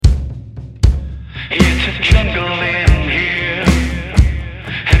jungle in here,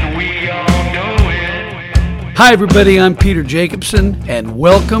 and we all know it. Hi, everybody. I'm Peter Jacobson, and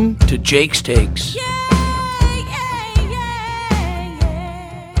welcome to Jake's Takes.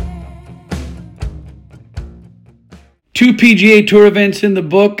 Two PGA Tour events in the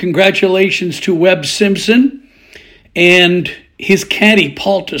book. Congratulations to Webb Simpson and his caddy,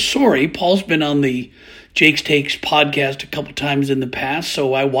 Paul Tesori. Paul's been on the Jake's Takes podcast a couple times in the past,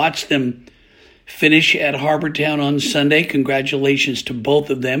 so I watched them finish at Harbour Town on Sunday. Congratulations to both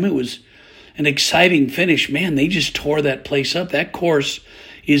of them. It was an exciting finish. Man, they just tore that place up. That course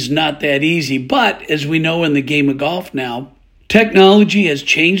is not that easy, but as we know in the game of golf now, technology has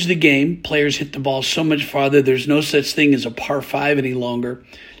changed the game. Players hit the ball so much farther. There's no such thing as a par 5 any longer.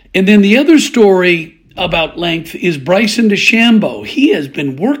 And then the other story about length is Bryson DeChambeau. He has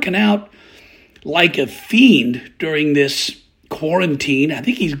been working out like a fiend during this quarantine. I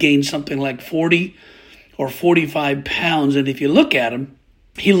think he's gained something like 40 or 45 pounds. And if you look at him,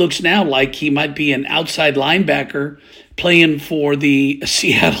 he looks now like he might be an outside linebacker playing for the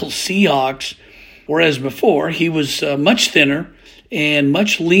Seattle Seahawks. Whereas before, he was much thinner and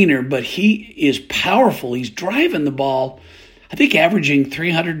much leaner, but he is powerful. He's driving the ball, I think, averaging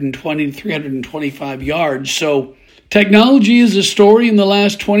 320 to 325 yards. So technology is a story in the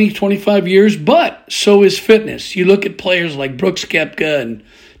last 20, 25 years, but so is fitness. You look at players like Brooks Koepka and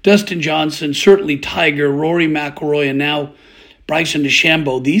Dustin Johnson, certainly Tiger, Rory McIlroy, and now Bryson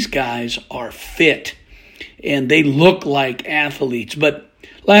DeChambeau. These guys are fit, and they look like athletes. But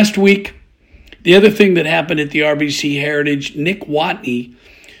last week, the other thing that happened at the RBC Heritage, Nick Watney,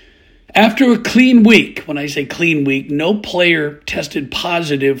 after a clean week, when I say clean week, no player tested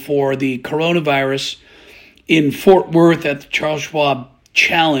positive for the coronavirus in Fort Worth at the Charles Schwab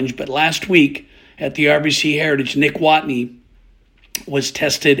Challenge. But last week at the RBC Heritage, Nick Watney was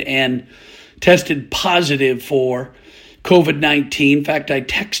tested positive for COVID-19. In fact, I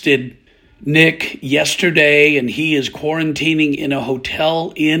texted Nick yesterday, and he is quarantining in a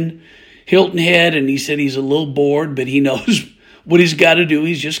hotel in Hilton Head, and he said he's a little bored, but he knows what he's got to do.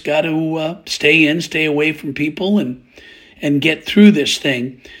 He's just got to stay away from people and get through this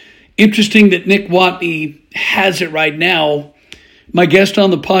thing. Interesting that Nick Watney has it right now. My guest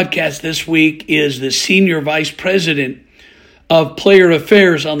on the podcast this week is the Senior Vice President of Player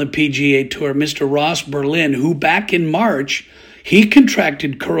Affairs on the PGA Tour, Mr. Ross Berlin, who back in March, he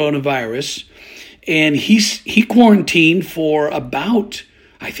contracted coronavirus, and he quarantined for about,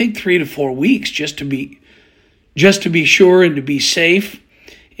 I think, 3 to 4 weeks just to be sure and to be safe.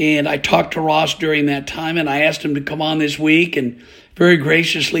 And I talked to Ross during that time, and I asked him to come on this week, and very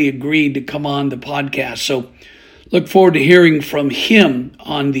graciously agreed to come on the podcast. So look forward to hearing from him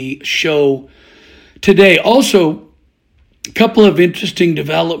on the show today. Also, a couple of interesting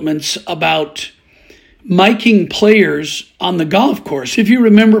developments about miking players on the golf course. If you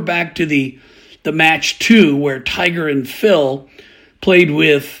remember back to the match 2 where Tiger and Phil played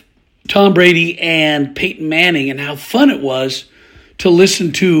with Tom Brady and Peyton Manning, and how fun it was to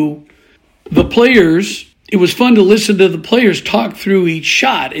listen to the players. It was fun to listen to the players talk through each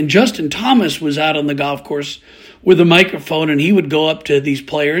shot. And Justin Thomas was out on the golf course with a microphone, and he would go up to these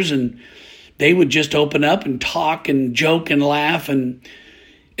players, and they would just open up and talk and joke and laugh. And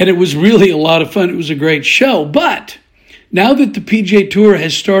it was really a lot of fun. It was a great show. But now that the PGA Tour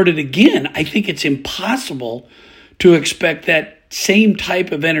has started again, I think it's impossible to expect that same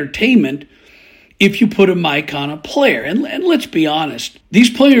type of entertainment if you put a mic on a player. And let's be honest, these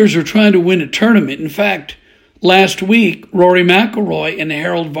players are trying to win a tournament. In fact, last week, Rory McIlroy and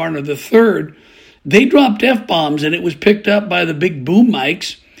Harold Varner III, they dropped F-bombs, and it was picked up by the big boom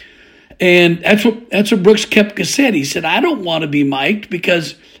mics. And that's what Brooks Koepka said. He said, I don't want to be mic'd,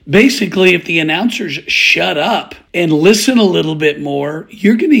 because basically if the announcers shut up and listen a little bit more,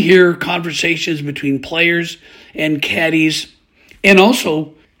 you're going to hear conversations between players and caddies, and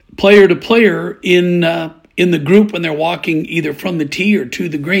also player to player in the group when they're walking either from the tee or to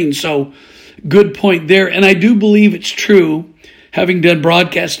the green. So good point there. And I do believe it's true, having done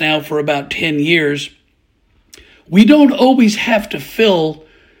broadcasts now for about 10 years, we don't always have to fill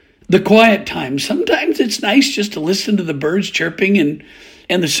the quiet time. Sometimes it's nice just to listen to the birds chirping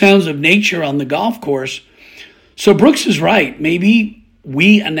and the sounds of nature on the golf course. So Brooks is right. Maybe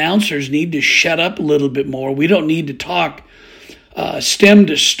we announcers need to shut up a little bit more. We don't need to talk stem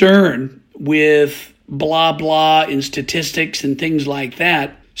to stern with blah, blah and statistics and things like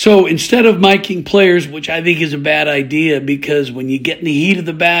that. So instead of miking players, which I think is a bad idea, because when you get in the heat of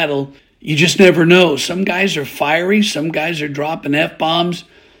the battle, you just never know. Some guys are fiery. Some guys are dropping F-bombs.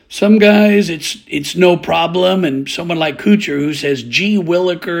 Some guys, it's no problem. And someone like Kuchar who says, gee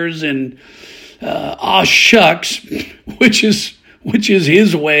willikers and aw shucks, which is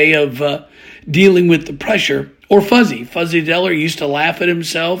his way of dealing with the pressure. Or Fuzzy. Fuzzy Deller used to laugh at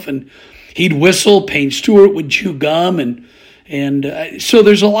himself, and he'd whistle. Payne Stewart would chew gum, and so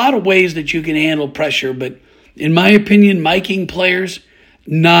there's a lot of ways that you can handle pressure. But in my opinion, miking players,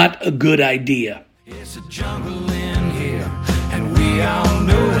 not a good idea. It's a jungle in here, and we all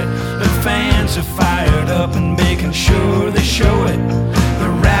know it. The fans are fired up and making sure they show it. They're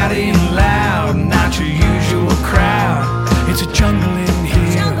rowdy and loud, not your usual crowd. It's a jungle in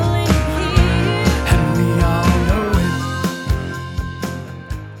here, and we all know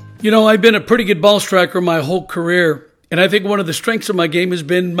it. You know, I've been a pretty good ball striker my whole career, and I think one of the strengths of my game has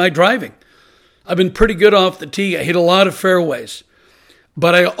been my driving. I've been pretty good off the tee. I hit a lot of fairways.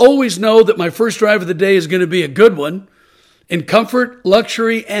 But I always know that my first drive of the day is going to be a good one in comfort,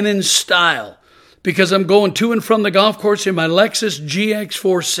 luxury, and in style, because I'm going to and from the golf course in my Lexus GX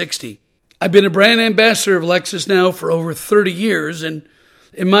 460. I've been a brand ambassador of Lexus now for over 30 years, and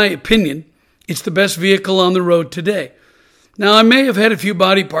in my opinion, it's the best vehicle on the road today. Now, I may have had a few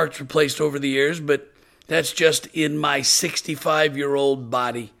body parts replaced over the years, but that's just in my 65-year-old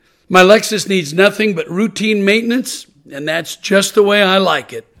body. My Lexus needs nothing but routine maintenance, and that's just the way I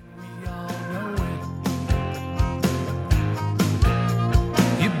like it.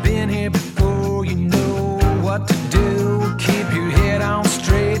 You've been here before, you know what to do. Keep your head on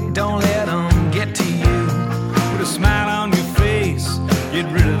straight, don't let them get to you. Put a smile on your face, get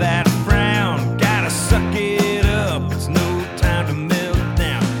rid of that frown. Gotta suck it up, it's no time to melt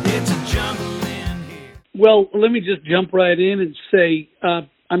down. It's a jungle in here. Well, let me just jump right in and say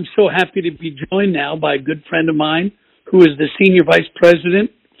I'm so happy to be joined now by a good friend of mine who is the Senior Vice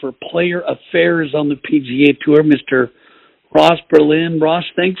President for Player Affairs on the PGA Tour, Mr. Ross Berlin. Ross,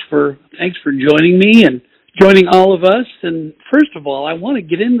 thanks for joining me and joining all of us. And first of all, I want to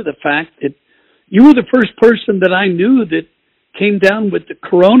get into the fact that you were the first person that I knew that came down with the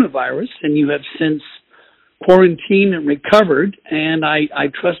coronavirus, and you have since quarantined and recovered, and I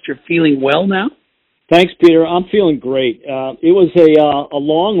trust you're feeling well now. Thanks, Peter. I'm feeling great. It was a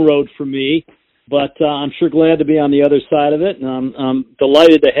long road for me, but I'm sure glad to be on the other side of it, and I'm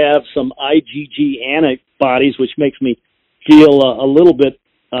delighted to have some IgG antibodies, which makes me feel a little bit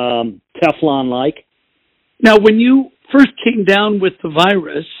Teflon-like. Now, when you first came down with the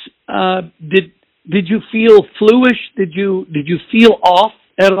virus, did you feel fluish? Did you feel off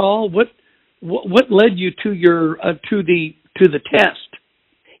at all? What led you to your to the test?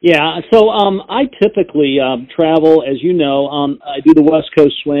 Yeah, so I typically travel, as you know. I do the West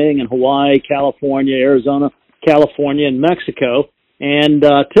Coast swing in Hawaii, California, Arizona, California, and Mexico. And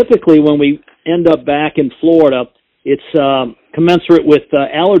typically when we end up back in Florida, it's commensurate with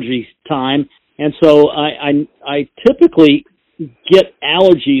allergy time. And so I typically get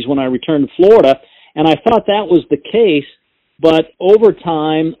allergies when I return to Florida. And I thought that was the case. But over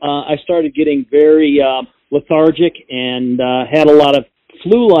time, I started getting very lethargic and had a lot of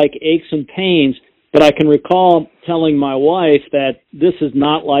flu-like aches and pains, but I can recall telling my wife that this is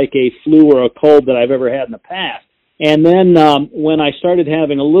not like a flu or a cold that I've ever had in the past. And then when I started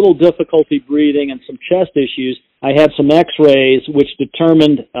having a little difficulty breathing and some chest issues, I had some x-rays which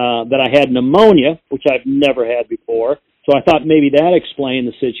determined that I had pneumonia, which I've never had before. So I thought maybe that explained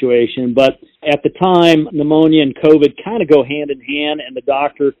the situation. But at the time, pneumonia and COVID kind of go hand in hand, and the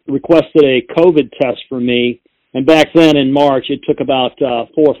doctor requested a COVID test for me. And back then in March, it took about 4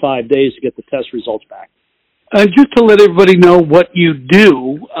 or 5 days to get the test results back. Just to let everybody know what you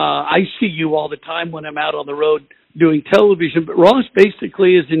do, I see you all the time when I'm out on the road doing television, but Ross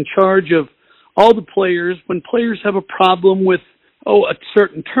basically is in charge of all the players. When players have a problem with a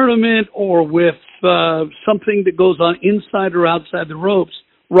certain tournament or with something that goes on inside or outside the ropes,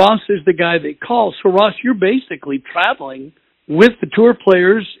 Ross is the guy they call. So, Ross, you're basically traveling with the tour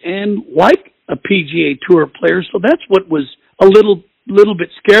players and like a PGA Tour player. So that's what was a little bit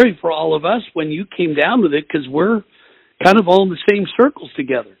scary for all of us when you came down with it, because we're kind of all in the same circles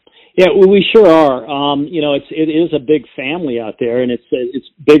together. Yeah, we sure are. It is a big family out there, and it's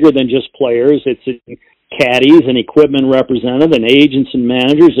bigger than just players. It's caddies and equipment representatives and agents and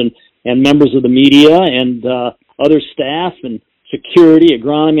managers and members of the media and other staff and security,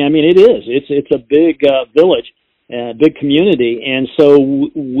 agronomy. I mean, it is. It's a big village. Big community, and so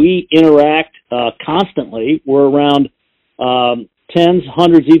we interact constantly. We're around tens,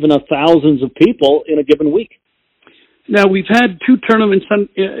 hundreds, even of thousands of people in a given week. Now, we've had 2 tournaments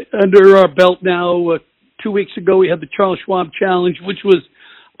under our belt now. 2 weeks ago, we had the Charles Schwab Challenge, which was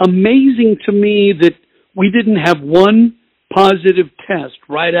amazing to me that we didn't have one positive test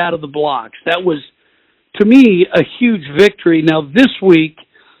right out of the blocks. That was, to me, a huge victory. Now, this week,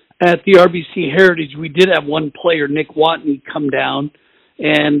 at the RBC Heritage, we did have one player, Nick Watney, come down,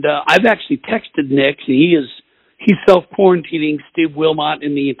 and I've actually texted Nick. He's self-quarantining. Steve Wilmot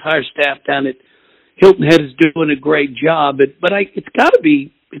and the entire staff down at Hilton Head is doing a great job. But it's got to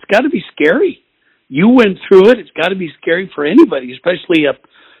be scary. You went through it. It's got to be scary for anybody, especially a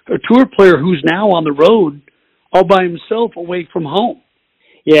tour player who's now on the road all by himself away from home.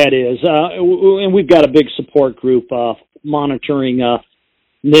 Yeah, it is. And we've got a big support group monitoring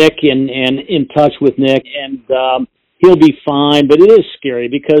Nick and in touch with Nick, and he'll be fine. But it is scary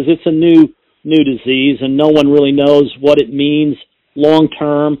because it's a new disease, and no one really knows what it means long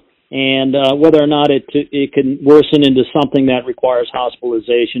term, and whether or not it can worsen into something that requires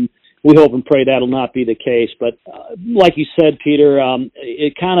hospitalization. We hope and pray that'll not be the case. But like you said, Peter,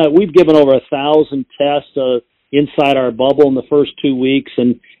 we've given over 1,000 tests inside our bubble in the first 2 weeks,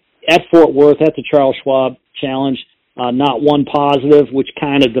 and at Fort Worth, at the Charles Schwab Challenge, not one positive, which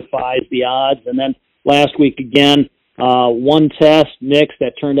kind of defies the odds. And then last week again, one test, Nick's,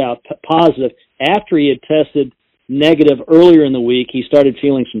 that turned out positive. After he had tested negative earlier in the week, he started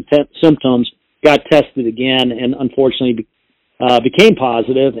feeling some symptoms, got tested again, and unfortunately became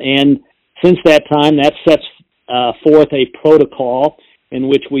positive. And since that time, that sets forth a protocol in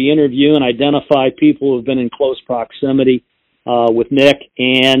which we interview and identify people who have been in close proximity with Nick,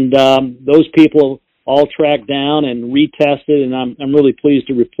 and those people all tracked down and retested, and I'm really pleased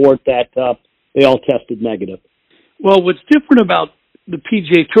to report that they all tested negative. Well, what's different about the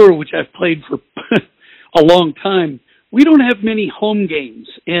PGA Tour, which I've played for a long time, we don't have many home games,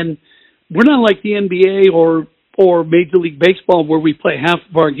 and we're not like the NBA or Major League Baseball where we play half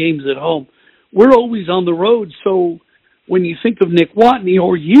of our games at home. We're always on the road, so when you think of Nick Watney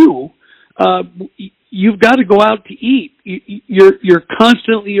or you've got to go out to eat. You're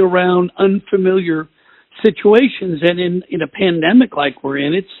constantly around unfamiliar situations, and in a pandemic like we're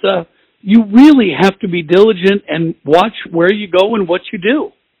in, it's you really have to be diligent and watch where you go and what you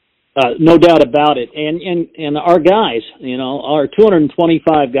do. No doubt about it. And our guys, our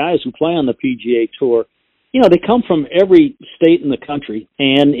 225 guys who play on the PGA Tour, they come from every state in the country,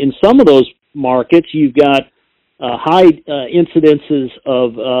 and in some of those markets, you've got high incidences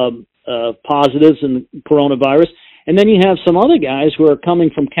of positives in coronavirus. And then you have some other guys who are coming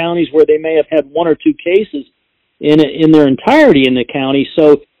from counties where they may have had one or two cases in their entirety in the county.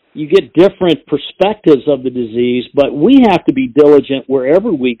 So you get different perspectives of the disease, but we have to be diligent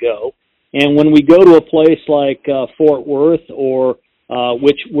wherever we go. And when we go to a place like Fort Worth, or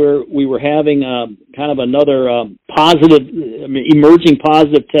where we were having kind of another emerging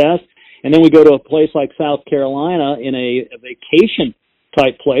positive test, and then we go to a place like South Carolina in a vacation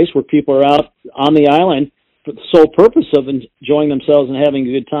type place where people are out on the island for the sole purpose of enjoying themselves and having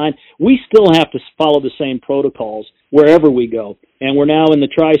a good time, we still have to follow the same protocols wherever we go. And we're now in the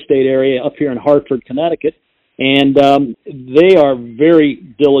tri-state area up here in Hartford, Connecticut, and they are very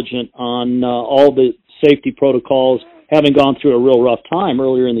diligent on all the safety protocols, having gone through a real rough time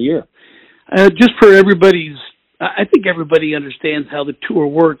earlier in the year. Just for I think everybody understands how the tour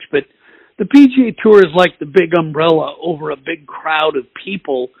works, but the PGA Tour is like the big umbrella over a big crowd of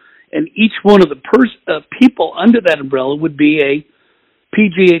people, and each one of the people under that umbrella would be a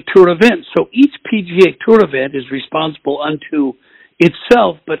PGA Tour event. So each PGA Tour event is responsible unto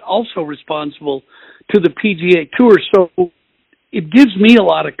itself, but also responsible to the PGA Tour. So it gives me a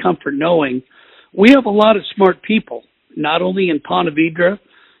lot of comfort knowing we have a lot of smart people, not only in Ponte Vedra,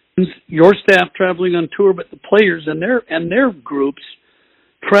 your staff traveling on tour, but the players and their groups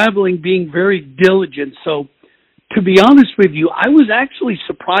traveling, being very diligent. So to be honest with you, I was actually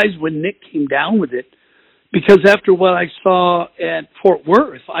surprised when Nick came down with it, because after what I saw at Fort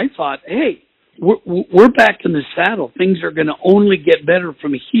Worth, I thought, hey, we're back in the saddle. Things are going to only get better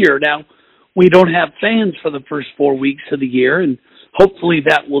from here. Now, we don't have fans for the first 4 weeks of the year, and hopefully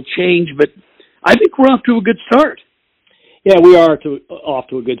that will change, but I think we're off to a good start. Yeah, we are off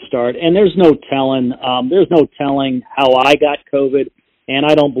to a good start, and there's no telling how I got COVID, and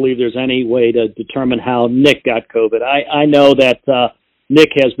I don't believe there's any way to determine how Nick got COVID. I know that Nick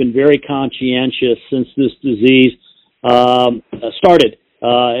has been very conscientious since this disease started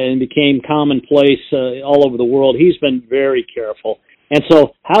and became commonplace all over the world. He's been very careful. And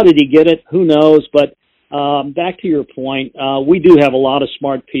so how did he get it? Who knows? But back to your point, we do have a lot of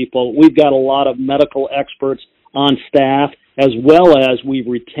smart people. We've got a lot of medical experts on staff, as well as we've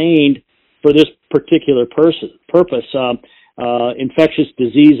retained for this particular purpose infectious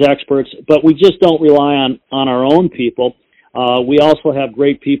disease experts, but we just don't rely on our own people. We also have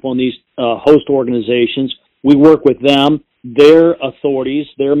great people in these host organizations. We work with them, their authorities,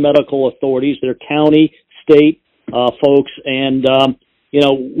 their medical authorities, their county, state folks, and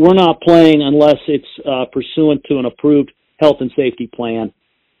we're not playing unless it's pursuant to an approved health and safety plan.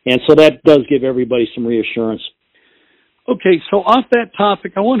 And so that does give everybody some reassurance. Okay, so off that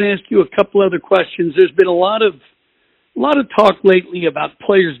topic, I want to ask you a couple other questions. There's been a lot of talk lately about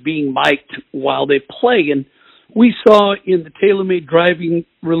players being mic'd while they play, and we saw in the TaylorMade driving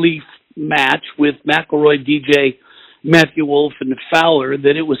relief match with McIlroy, DJ, Matthew Wolff, and Fowler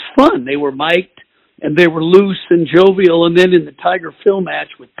that it was fun. They were mic'd and they were loose and jovial. And then in the Tiger Phil match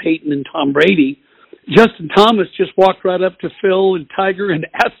with Peyton and Tom Brady, Justin Thomas just walked right up to Phil and Tiger and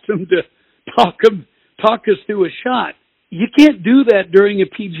asked him to talk us through a shot. You can't do that during a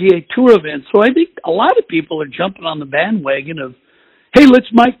PGA Tour event. So I think a lot of people are jumping on the bandwagon of, hey, let's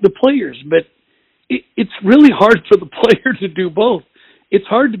mic the players. But it's really hard for the player to do both. It's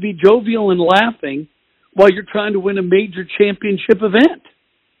hard to be jovial and laughing while you're trying to win a major championship event.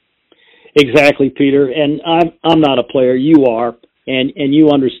 Exactly, Peter. And I'm not a player. You are, and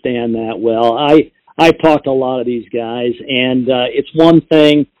you understand that well. I talk to a lot of these guys, and it's one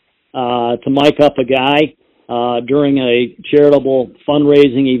thing to mic up a guy during a charitable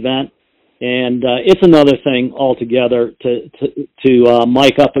fundraising event, and it's another thing altogether to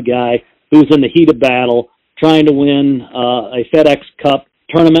mic up a guy who's in the heat of battle, trying to win a FedEx Cup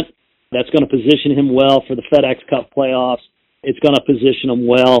tournament that's going to position him well for the FedEx Cup playoffs. It's going to position him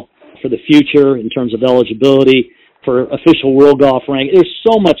well for the future in terms of eligibility for official World Golf rank. There's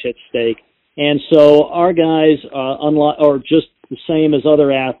so much at stake. And so our guys, are just the same as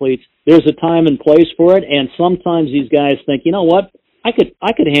other athletes. There's a time and place for it, and sometimes these guys think, you know what, I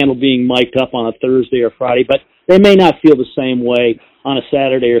could handle being mic'd up on a Thursday or Friday, but they may not feel the same way on a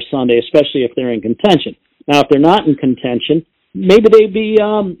Saturday or Sunday, especially if they're in contention. Now, if they're not in contention, maybe they'd be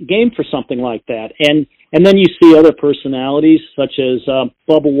game for something like that. And then you see other personalities such as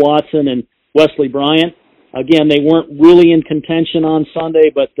Bubba Watson and Wesley Bryant. Again, they weren't really in contention on Sunday,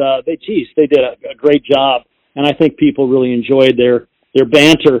 but they did a great job. And I think people really enjoyed their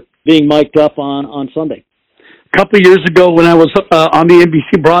banter being mic'd up on Sunday. A couple of years ago when I was on the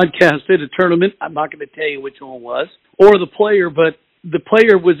NBC broadcast at a tournament, I'm not going to tell you which one it was, or the player, but the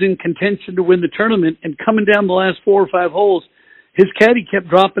player was in contention to win the tournament, and coming down the last 4 or 5 holes, his caddy kept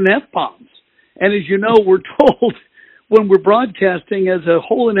dropping F-bombs. And as you know, we're told when we're broadcasting as a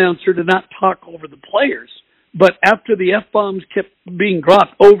hole announcer to not talk over the players. But after the F-bombs kept being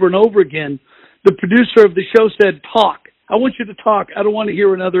dropped over and over again, the producer of the show said, talk. I want you to talk. I don't want to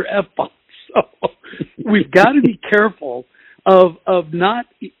hear another F-bomb. So we've got to be careful of not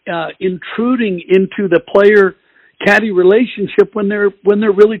intruding into the player-caddy relationship when they're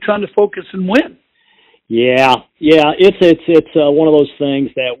really trying to focus and win. Yeah, it's one of those things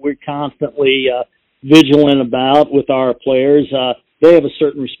that we're constantly vigilant about with our players. They have a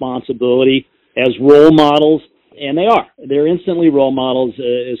certain responsibility as role models, and they're instantly role models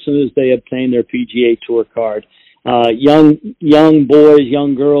as soon as they obtain their PGA Tour card. Young boys,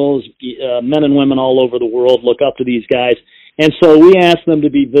 young girls, men and women all over the world look up to these guys, and so we ask them to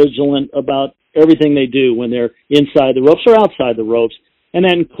be vigilant about everything they do when they're inside the ropes or outside the ropes, and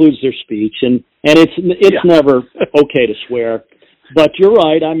that includes their speech. And it's never okay to swear. But you're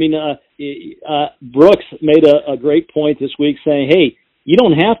right. I mean, Brooks made a great point this week saying, hey, you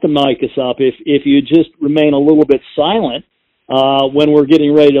don't have to mic us up if you just remain a little bit silent when we're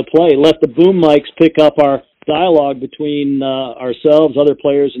getting ready to play. Let the boom mics pick up our dialogue between ourselves, other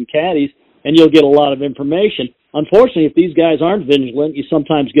players, and caddies, and you'll get a lot of information. Unfortunately, if these guys aren't vigilant, you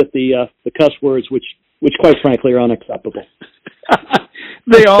sometimes get the cuss words, which quite frankly are unacceptable.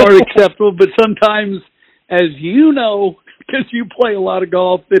 They are acceptable, but sometimes, as you know, because you play a lot of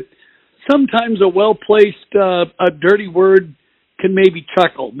golf, that sometimes a well-placed, a dirty word can maybe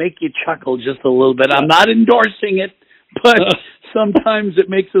make you chuckle just a little bit. I'm not endorsing it, but sometimes it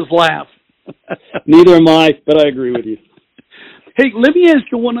makes us laugh. Neither am I, but I agree with you. Hey, let me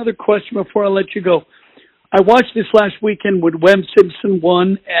ask you one other question before I let you go. I watched this last weekend when Webb Simpson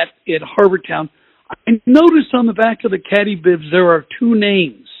won at Harbortown. I noticed on the back of the caddy bibs there are 2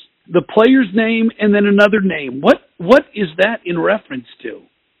 names, the player's name and then another name. What is that in reference to?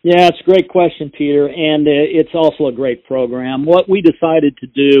 Yeah, it's a great question, Peter, and it's also a great program. What we decided to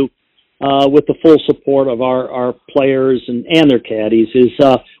do with the full support of our players and their caddies is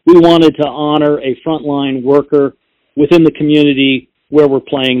we wanted to honor a frontline worker within the community where we're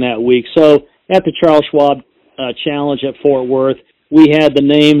playing that week. So at the Charles Schwab Challenge at Fort Worth, we had the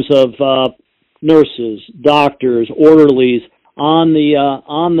names of nurses, doctors, orderlies on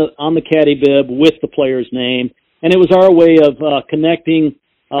the caddy bib with the player's name, and it was our way of connecting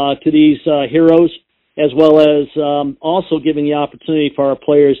to these heroes, as well as also giving the opportunity for our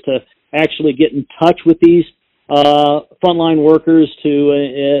players to actually get in touch with these frontline workers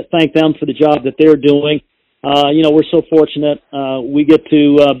to thank them for the job that they're doing. We're so fortunate. We get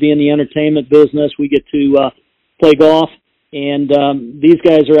to be in the entertainment business. We get to play golf. And these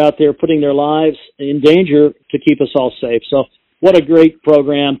guys are out there putting their lives in danger to keep us all safe. So what a great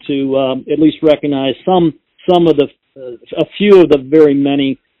program to at least recognize some of the a few of the very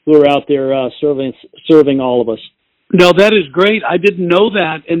many who are out there serving all of us. No, that is great. I didn't know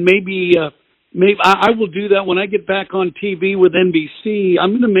that, and maybe I will do that when I get back on TV with NBC.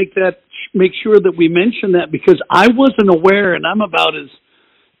 I'm going to make sure that we mention that, because I wasn't aware, and I'm about as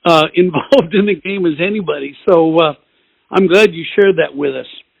involved in the game as anybody. So I'm glad you shared that with us,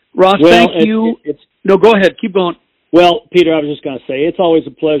 Ross. Thank you. No, go ahead. Keep going. Well, Peter, I was just going to say, it's always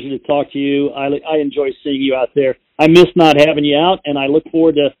a pleasure to talk to you. I enjoy seeing you out there. I miss not having you out, and I look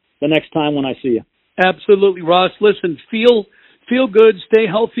forward to the next time when I see you. Absolutely, Ross. Listen, feel good, stay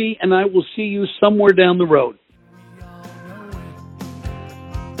healthy, and I will see you somewhere down the road.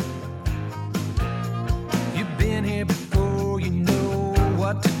 You've been here before, you know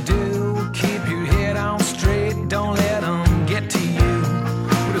what to do. Keep your head on straight, don't let them get to you.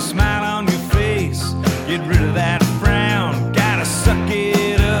 Put a smile on your face, get rid of that frown. Gotta suck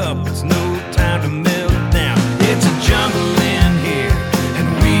it up, it's no time to melt down. It's a jungle in here, and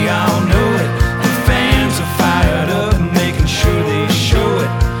we all know it. The fans are fired up, making sure they show it.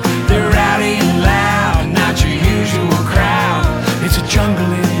 They're rowdy and loud, not your usual crowd. It's a jungle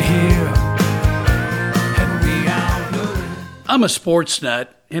in here, and we all know it. I'm a sports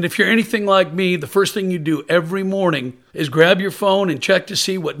nut, and if you're anything like me, the first thing you do every morning is grab your phone and check to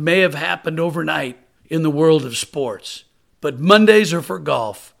see what may have happened overnight in the world of sports. But Mondays are for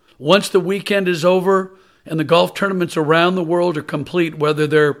golf. Once the weekend is over and the golf tournaments around the world are complete, whether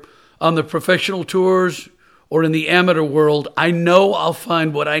they're on the professional tours or in the amateur world, I know I'll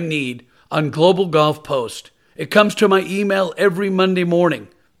find what I need on Global Golf Post. It comes to my email every Monday morning,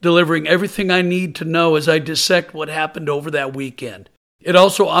 delivering everything I need to know as I dissect what happened over that weekend. It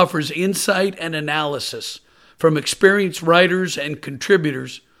also offers insight and analysis from experienced writers and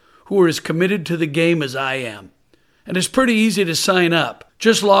contributors who are as committed to the game as I am. And it's pretty easy to sign up.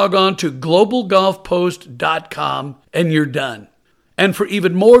 Just log on to globalgolfpost.com and you're done. And for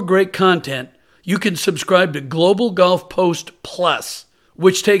even more great content, you can subscribe to Global Golf Post Plus,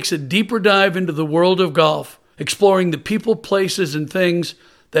 which takes a deeper dive into the world of golf, exploring the people, places, and things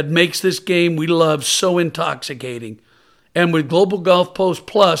that makes this game we love so intoxicating. And with Global Golf Post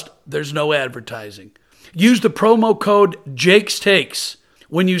Plus, there's no advertising. Use the promo code Jake's Takes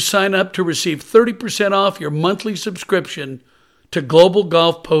when you sign up to receive 30% off your monthly subscription to Global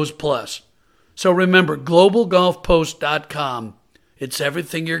Golf Post Plus. So remember, globalgolfpost.com. It's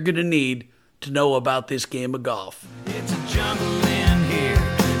everything you're going to need to know about this game of golf. It's a jungle in here,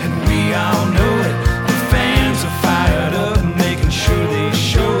 and we all know it. The fans are fired up, making sure they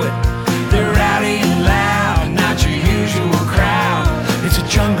show it. They're rowdy and loud, not your usual crowd. It's a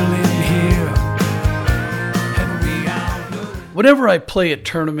jungle in here, and we all know it. Whenever I play a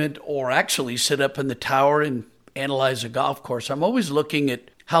tournament or actually sit up in the tower and analyze a golf course, I'm always looking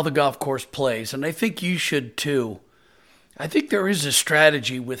at how the golf course plays, and I think you should too. I think there is a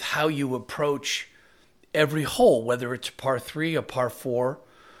strategy with how you approach every hole, whether it's a par 3, a par 4,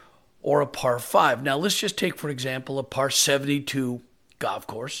 or a par 5. Now, let's just take, for example, a par 72 golf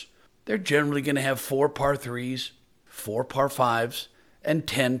course. They're generally going to have 4 par 3s, 4 par 5s, and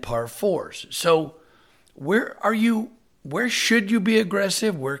 10 par 4s. So where should you be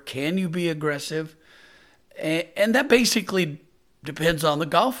aggressive? Where can you be aggressive? And that basically depends on the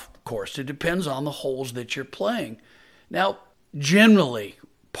golf course. It depends on the holes that you're playing. Now, generally,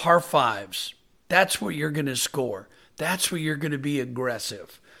 par 5s, that's where you're going to score. That's where you're going to be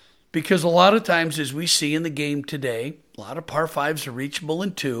aggressive. Because a lot of times, as we see in the game today, a lot of par 5s are reachable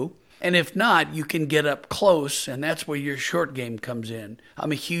in 2. And if not, you can get up close, and that's where your short game comes in.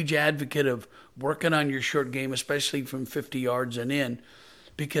 I'm a huge advocate of working on your short game, especially from 50 yards and in,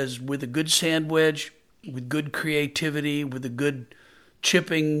 because with a good sand wedge, with good creativity, with a good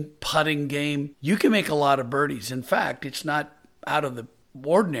chipping, putting game, you can make a lot of birdies. In fact, it's not out of the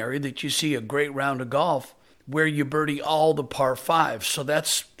ordinary that you see a great round of golf where you birdie all the par 5s. So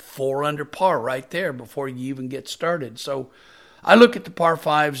that's 4 under par right there before you even get started. So I look at the par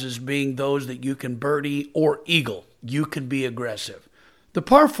 5s as being those that you can birdie or eagle. You can be aggressive. The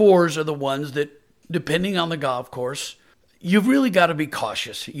par 4s are the ones that, depending on the golf course, you've really got to be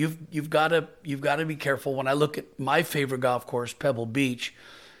cautious. You've got to be careful. When I look at my favorite golf course, Pebble Beach,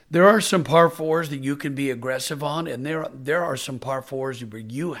 there are some par 4s that you can be aggressive on, and there are some par 4s where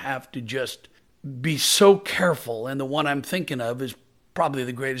you have to just be so careful. And the one I'm thinking of is probably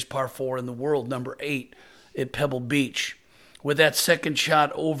the greatest par 4 in the world, number 8 at Pebble Beach. With that second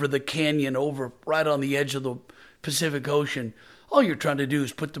shot over the canyon, over right on the edge of the Pacific Ocean, all you're trying to do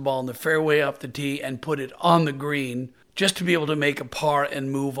is put the ball in the fairway off the tee and put it on the green just to be able to make a par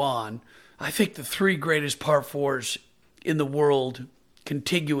and move on. I think the three greatest par fours in the world,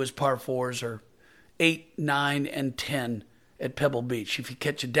 contiguous par fours, are 8, 9, and 10 at Pebble Beach. If you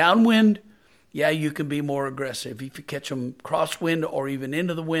catch a downwind, yeah, you can be more aggressive. If you catch them crosswind or even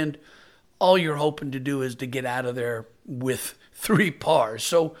into the wind, all you're hoping to do is to get out of there with 3 pars.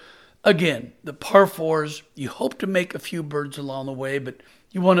 So again, the par fours, you hope to make a few birds along the way, but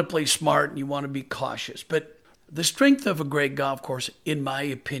you want to play smart and you want to be cautious. But the strength of a great golf course, in my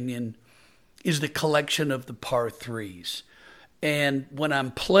opinion, is the collection of the par threes. And when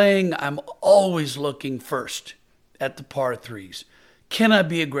I'm playing, I'm always looking first at the par threes. Can I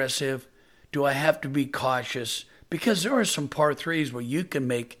be aggressive? Do I have to be cautious? Because there are some par threes where you can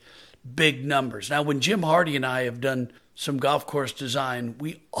make big numbers. Now, when Jim Hardy and I have done some golf course design,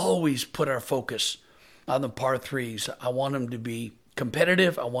 we always put our focus on the par threes. I want them to be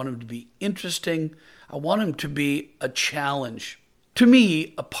competitive. I want them to be interesting. I want them to be a challenge. To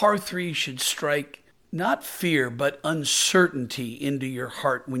me, a par three should strike not fear, but uncertainty into your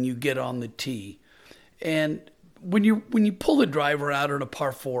heart when you get on the tee. And when you pull the driver out on a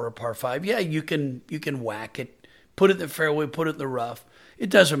par four or par five, yeah, you can whack it, put it in the fairway, put it in the rough. It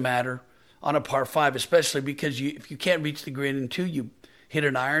doesn't matter on a par five, especially because if you can't reach the green in 2, you hit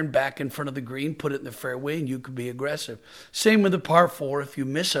an iron back in front of the green, put it in the fairway, and you can be aggressive. Same with the par four. If you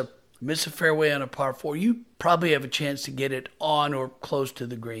miss a fairway on a par four, you probably have a chance to get it on or close to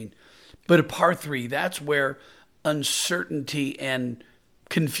the green. But a par three, that's where uncertainty and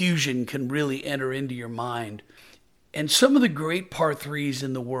confusion can really enter into your mind. And some of the great par threes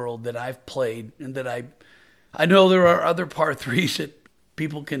in the world that I've played, and that I know there are other par threes that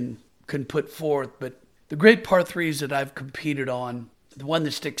people can put forth, but the great par threes that I've competed on, the one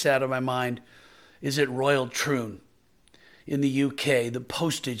that sticks out of my mind is at Royal Troon in the UK, the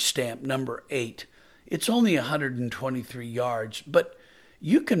postage stamp number 8. It's only 123 yards, but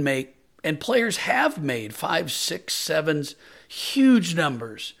you can make, and players have made 5, 6, 7s, huge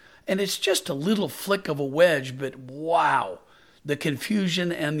numbers. And it's just a little flick of a wedge, but wow, the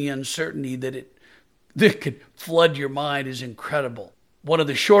confusion and the uncertainty that could flood your mind is incredible. One of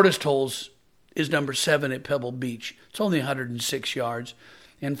the shortest holes is number 7 at Pebble Beach. It's only 106 yards.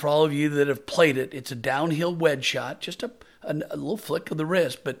 And for all of you that have played it, it's a downhill wedge shot, just a little flick of the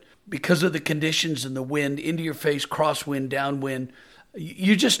wrist. But because of the conditions and the wind, into your face, crosswind, downwind,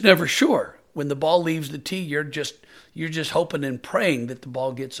 you're just never sure. When the ball leaves the tee, you're just hoping and praying that the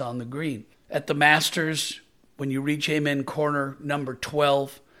ball gets on the green. At the Masters, when you reach Amen Corner, number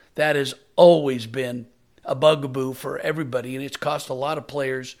 12, that has always been a bugaboo for everybody, and it's cost a lot of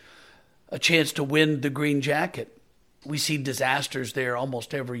players a chance to win the green jacket. We see disasters there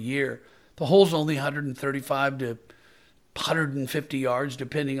almost every year. The hole's only 135 to 150 yards,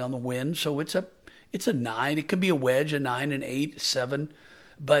 depending on the wind, so it's a 9. It could be a wedge, a 9, an 8, a 7.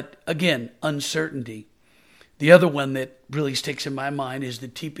 But again, uncertainty. The other one that really sticks in my mind is the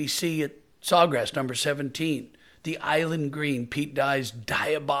TPC at Sawgrass, number 17. The Island Green, Pete Dye's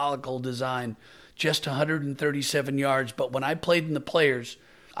diabolical design, just 137 yards. But when I played in the Players,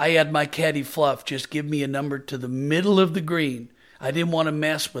 I had my caddy Fluff just give me a number to the middle of the green. I didn't want to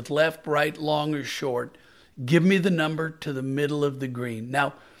mess with left, right, long, or short. Give me the number to the middle of the green.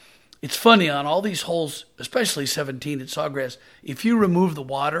 Now, it's funny, on all these holes, especially 17 at Sawgrass, if you remove the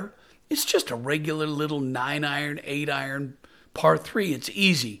water, it's just a regular little 9-iron, 8-iron, par 3. It's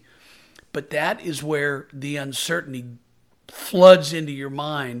easy. But that is where the uncertainty floods into your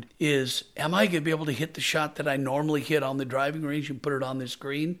mind is, am I going to be able to hit the shot that I normally hit on the driving range and put it on this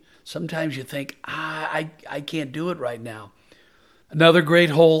green? Sometimes you think, I can't do it right now. Another great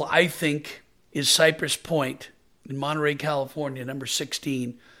hole, I think, is Cypress Point in Monterey, California, number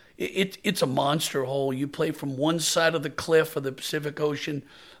 16. It's a monster hole. You play from one side of the cliff of the Pacific Ocean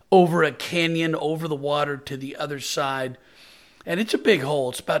over a canyon, over the water to the other side. And it's a big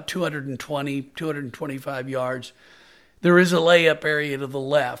hole. It's about 225 yards. There is a layup area to the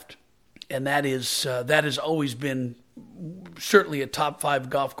left, and that has always been certainly a top 5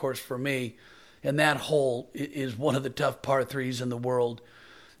 golf course for me. And that hole is one of the tough par 3s in the world.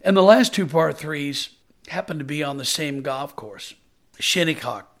 And the last 2 par 3s happen to be on the same golf course,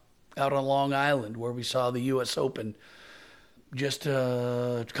 Shinnecock, out on Long Island, where we saw the U.S. Open just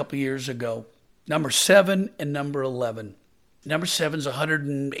a couple years ago. Number 7 and number 11. Number 7's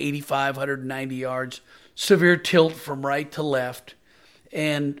 185, 190 yards, severe tilt from right to left,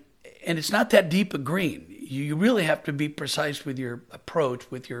 and it's not that deep a green. You really have to be precise with your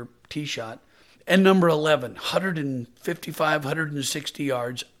approach, with your tee shot. And number 11, 155, 160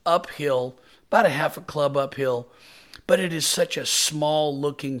 yards uphill, about a half a club uphill. But it is such a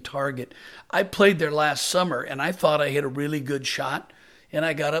small-looking target. I played there last summer, and I thought I hit a really good shot. And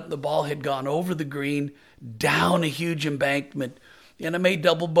I got up, the ball had gone over the green, down a huge embankment, and I made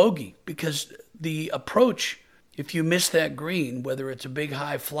double bogey because the approach, if you miss that green, whether it's a big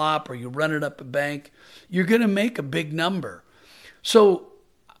high flop or you run it up a bank, you're going to make a big number. So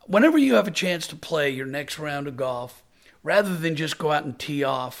whenever you have a chance to play your next round of golf, rather than just go out and tee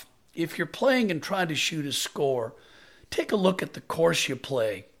off, if you're playing and trying to shoot a score, take a look at the course you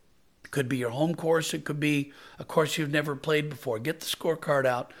play. It could be your home course. It could be a course you've never played before. Get the scorecard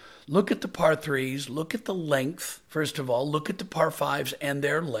out. Look at the par threes. Look at the length, first of all. Look at the par fives and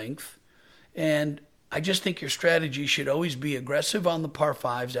their length. And I just think your strategy should always be aggressive on the par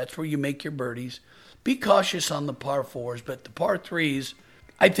fives. That's where you make your birdies. Be cautious on the par fours. But the par threes,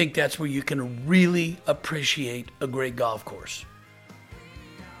 I think that's where you can really appreciate a great golf course.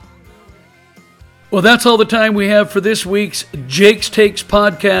 Well, that's all the time we have for this week's Jake's Takes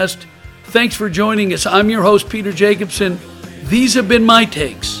podcast. Thanks for joining us. I'm your host, Peter Jacobson. These have been my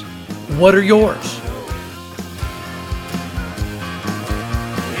takes. What are yours?